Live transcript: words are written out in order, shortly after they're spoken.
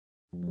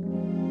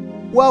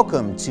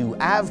Welcome to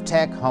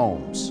Avtec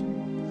Homes.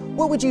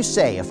 What would you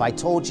say if I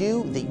told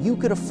you that you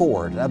could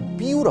afford a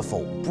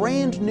beautiful,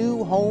 brand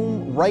new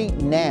home right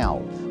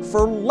now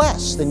for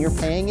less than you're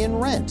paying in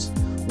rent?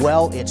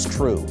 Well, it's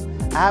true.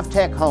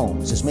 Avtec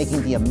Homes is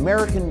making the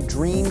American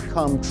dream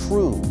come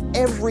true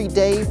every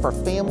day for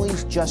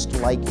families just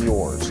like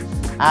yours.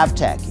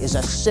 Avtec is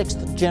a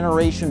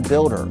sixth-generation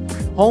builder.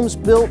 Homes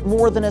built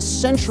more than a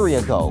century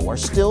ago are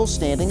still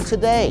standing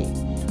today.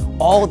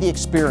 All of the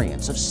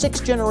experience of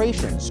 6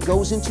 generations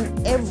goes into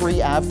every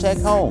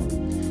Avtec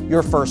home.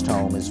 Your first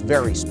home is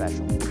very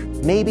special.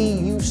 Maybe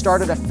you've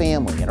started a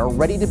family and are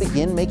ready to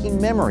begin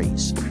making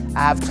memories.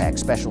 Avtec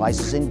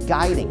specializes in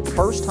guiding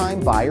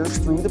first-time buyers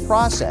through the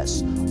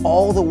process,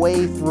 all the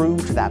way through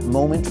to that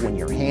moment when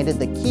you're handed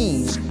the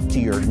keys to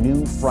your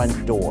new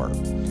front door.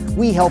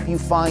 We help you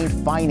find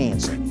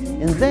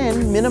financing and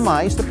then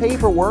minimize the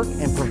paperwork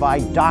and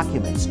provide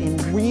documents in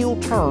real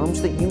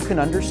terms that you can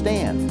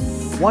understand.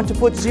 Want to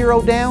put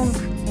zero down?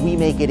 We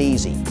make it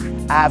easy.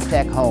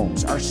 Avtec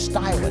Homes are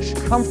stylish,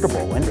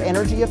 comfortable, and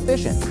energy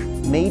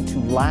efficient, made to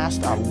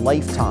last a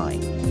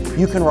lifetime.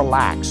 You can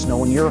relax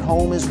knowing your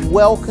home is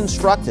well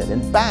constructed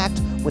and backed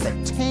with a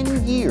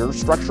 10-year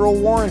structural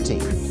warranty.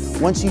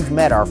 Once you've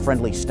met our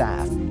friendly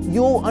staff,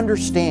 you'll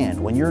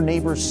understand when your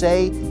neighbors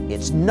say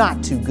it's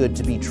not too good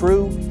to be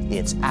true.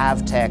 It's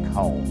Avtec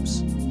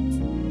Homes.